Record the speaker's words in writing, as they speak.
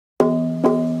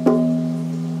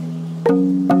Hello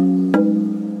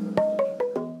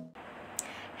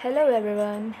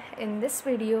everyone, in this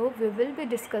video we will be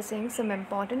discussing some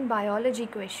important biology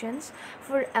questions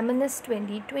for MNS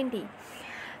 2020.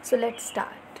 So let's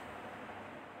start.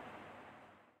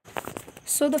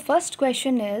 So the first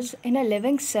question is, in a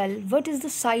living cell, what is the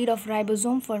site of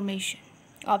ribosome formation?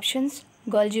 Options: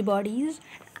 Golgi bodies,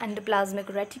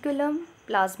 endoplasmic reticulum,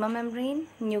 plasma membrane,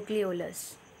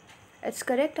 nucleolus. Its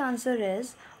correct answer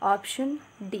is option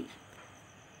D,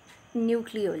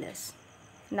 nucleolus.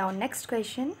 Now next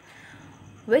question,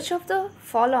 which of the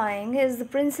following is the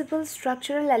principal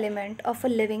structural element of a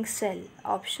living cell?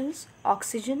 Options: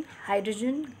 oxygen,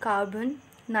 hydrogen, carbon,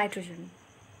 nitrogen.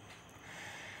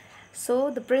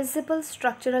 So the principal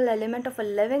structural element of a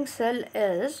living cell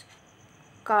is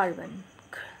carbon.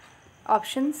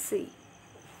 Option C.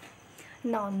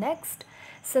 Now next,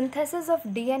 synthesis of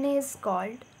DNA is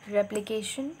called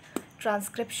replication,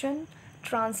 transcription,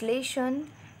 translation,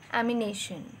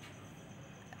 amination.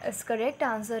 Its correct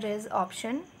answer is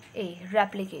option A,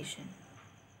 replication.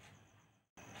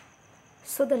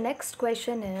 So the next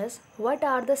question is, what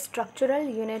are the structural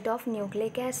unit of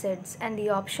nucleic acids? And the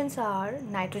options are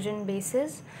nitrogen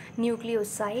bases,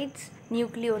 nucleosides,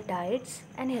 nucleotides,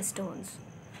 and histones.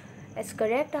 Its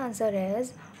correct answer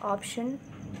is option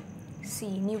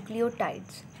C,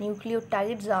 nucleotides.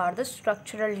 Nucleotides are the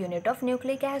structural unit of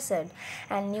nucleic acid,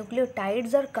 and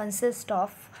nucleotides are consist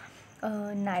of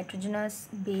nitrogenous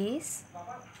base,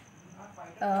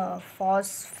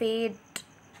 phosphate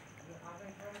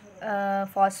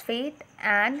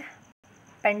and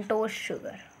pentose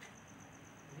sugar.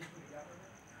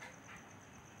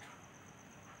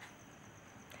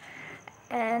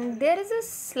 And there is a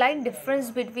slight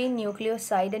difference between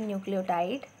nucleoside and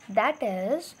nucleotide, that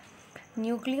is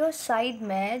nucleoside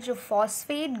में जो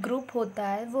phosphate group होता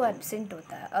है वो absent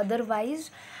होता है, otherwise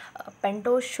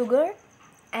pentose sugar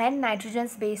and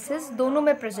nitrogens basis दोनों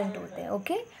में present होते हैं.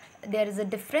 Okay, there is a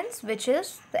difference which is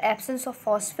the absence of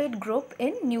phosphate group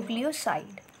in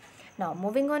nucleoside. Now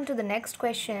moving on to the next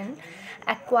question,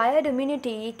 acquired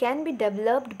immunity can be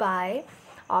developed by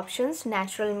options: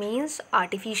 natural means,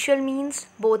 artificial means,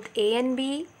 both A and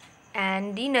B, and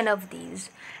D, none of these.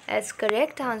 As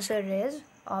correct answer is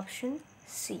option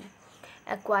C.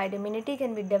 Acquired immunity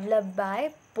can be developed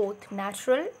by both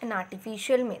natural and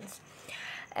artificial means.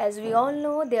 As we all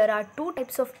know, there are two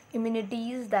types of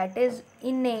immunities, that is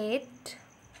innate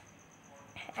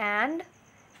and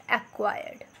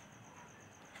acquired.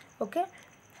 Okay,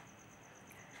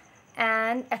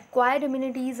 and acquired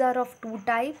immunities are of two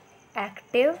types: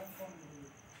 active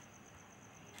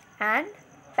and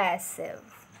passive.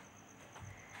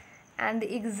 And the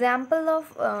example of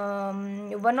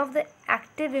one of the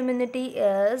active immunity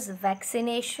is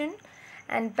vaccination,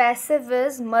 and passive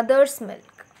is mother's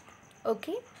milk.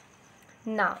 Okay,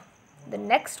 now the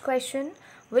next question,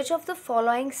 which of the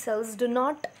following cells do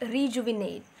not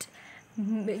rejuvenate?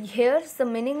 Here's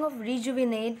the meaning of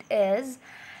rejuvenate is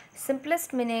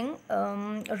simplest meaning,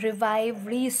 revive,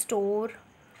 restore.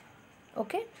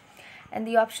 Okay, and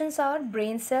the options are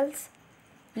brain cells,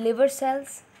 liver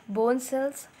cells, bone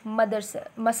cells,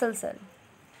 muscle cell.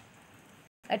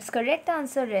 Its correct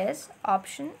answer is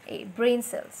option A, brain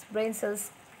cells. Brain cells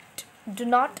do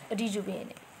not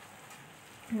rejuvenate.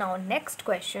 Now next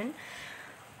question,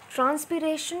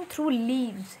 transpiration through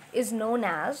leaves is known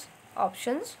as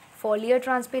options: foliar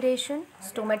transpiration,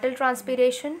 stomatal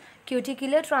transpiration,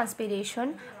 cuticular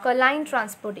transpiration, choline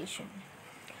transportation.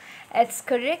 Its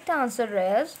correct answer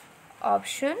is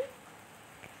option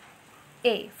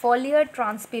A, foliar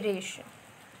transpiration.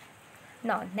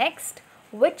 Now next,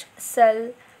 which cell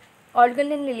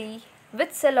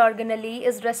organelle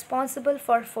is responsible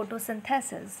for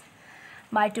photosynthesis?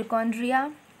 Mitochondria,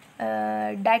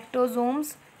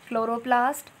 dictosomes,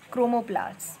 chloroplast,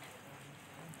 chromoplasts.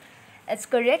 Its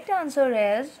correct answer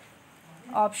is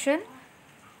option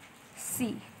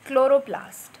C,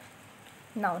 chloroplast.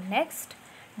 Now next,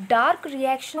 dark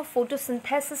reaction of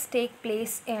photosynthesis take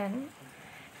place in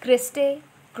cristae,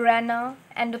 grana,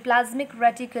 endoplasmic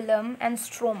reticulum, and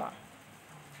stroma.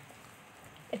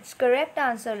 Its correct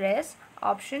answer is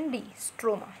option D,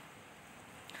 stroma.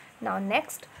 Now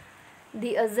next,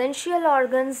 the essential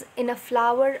organs in a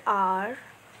flower are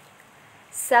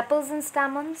sepals and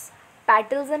stamens,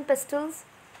 petals and pistils,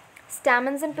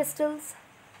 stamens and pistils,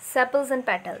 sepals and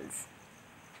petals.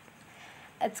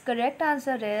 Its correct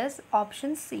answer is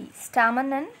option C,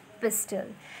 stamen and pistil.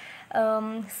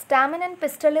 Stamen and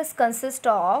pistil is consist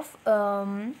of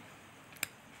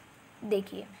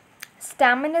देखिए,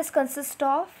 stamen is consist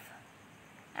of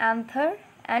anther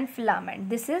and filament.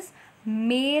 This is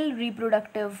male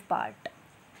reproductive part,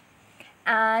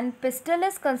 And pistil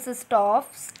is consist of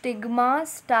stigma,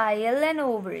 style and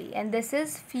ovary, and this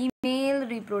is female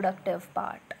reproductive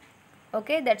part.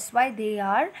 Okay, that's why they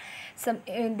are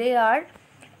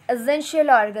essential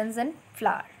organs in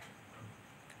flower.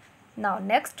 Now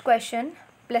next question,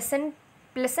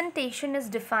 placentation is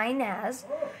defined as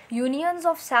unions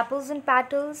of sepals and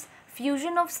petals,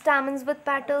 fusion of stamens with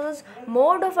petals,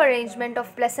 mode of arrangement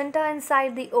of placenta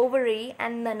inside the ovary,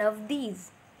 and none of these.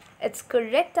 Its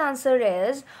correct answer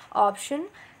is option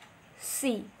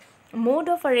C, mode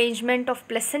of arrangement of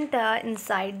placenta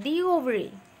inside the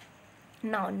ovary.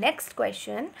 Now next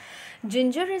question,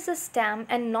 ginger is a stem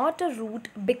and not a root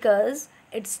because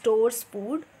it stores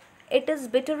food, it is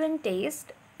bitter in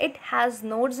taste, it has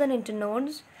nodes and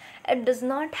internodes, it does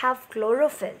not have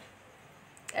chlorophyll.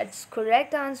 Its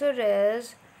correct answer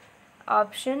is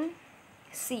option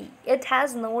C, it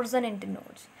has nodes and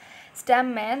internodes. Stem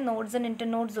में nodes and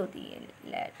internodes होती है.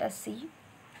 Let us C,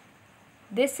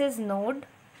 this is node,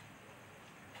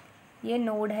 ये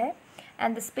node है,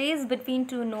 and the space between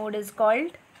two node is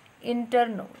called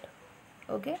internode.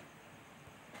 Okay,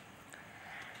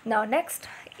 now next,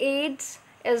 ads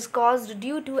is caused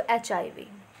due to HIV.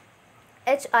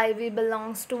 HIV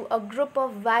belongs to a group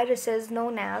of viruses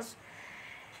known as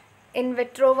in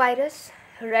vitro virus,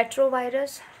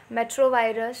 retrovirus,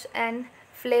 metrovirus and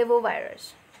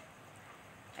flavovirus.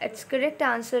 Its correct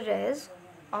answer is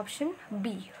option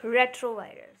B,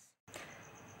 retrovirus.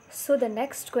 So the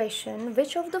next question,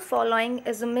 which of the following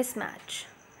is a mismatch?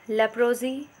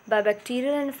 Leprosy by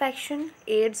bacterial infection,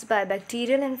 AIDS by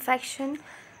bacterial infection,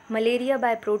 malaria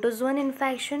by protozoan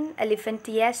infection,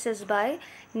 elephantiasis by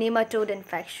nematode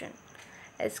infection.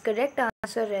 Its correct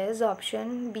answer is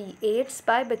option B, AIDS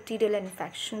by bacterial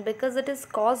infection, because it is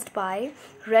caused by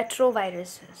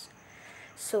retroviruses.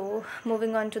 So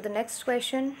moving on to the next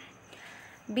question,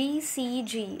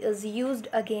 BCG is used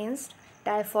against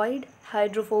typhoid,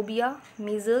 hydrophobia,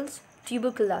 measles,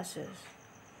 tuberculosis.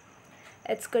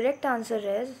 Its correct answer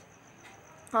is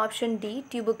option D,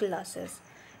 tuberculosis.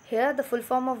 Here the full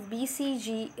form of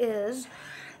BCG is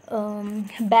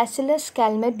Bacillus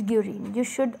calmette-guerin. You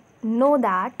should know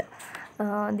that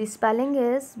the spelling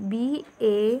is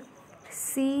BACILLUS,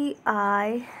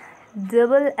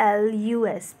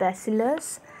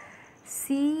 Bacillus,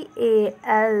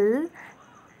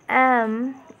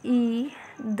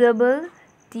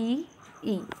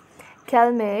 CALMETTE,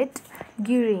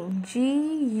 calmette-guerin,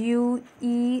 GUERIN,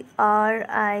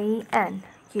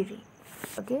 guerin.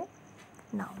 Okay.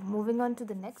 Now moving on to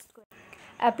the next question.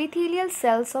 Epithelial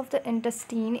cells of the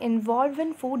intestine involved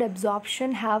in food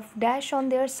absorption have dash on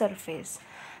their surface: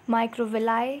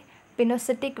 microvilli,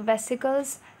 pinocytic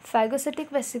vesicles, phagocytic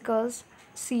vesicles,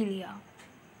 cilia.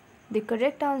 The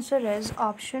correct answer is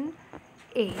option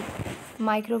A,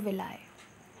 microvilli.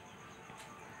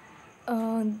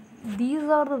 These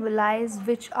are the villi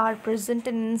which are present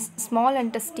in small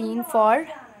intestine for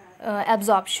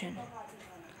absorption.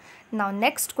 Now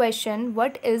next question,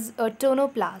 what is a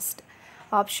tonoplast?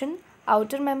 Option: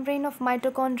 outer membrane of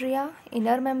mitochondria,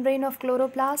 inner membrane of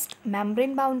chloroplast,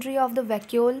 membrane boundary of the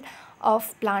vacuole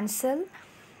of plant cell,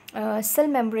 cell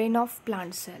membrane of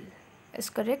plant cell. Its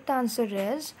correct answer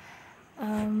is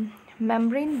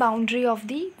membrane boundary of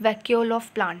the vacuole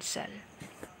of plant cell.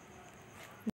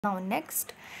 Now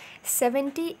next,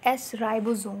 70S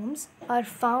ribosomes are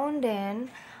found in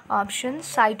option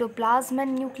cytoplasm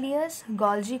and nucleus,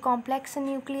 Golgi complex and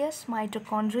nucleus,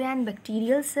 mitochondria and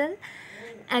bacterial cell,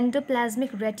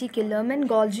 endoplasmic reticulum and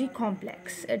Golgi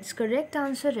complex. Its correct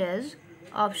answer is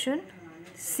option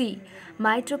C,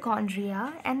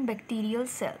 mitochondria and bacterial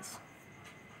cells.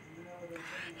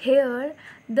 Here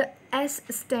the S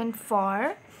stand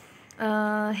for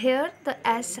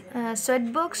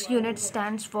Swedberg's unit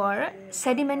stands for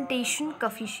sedimentation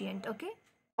coefficient. Okay.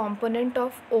 Component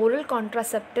of oral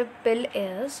contraceptive pill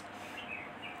is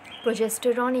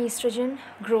progesterone, estrogen,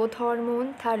 growth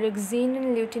hormone, thyroxine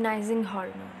and luteinizing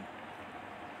hormone.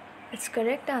 Its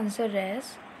correct answer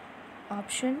is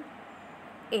option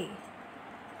A,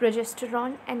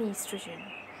 progesterone and estrogen.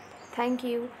 Thank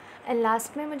you. And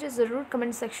last में मुझे ज़रूर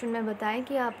comment section में बताएं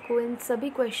कि आपको इन सभी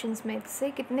questions में से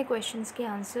कितने क्वेश्चंस के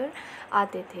आंसर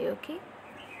आते थे. ओके.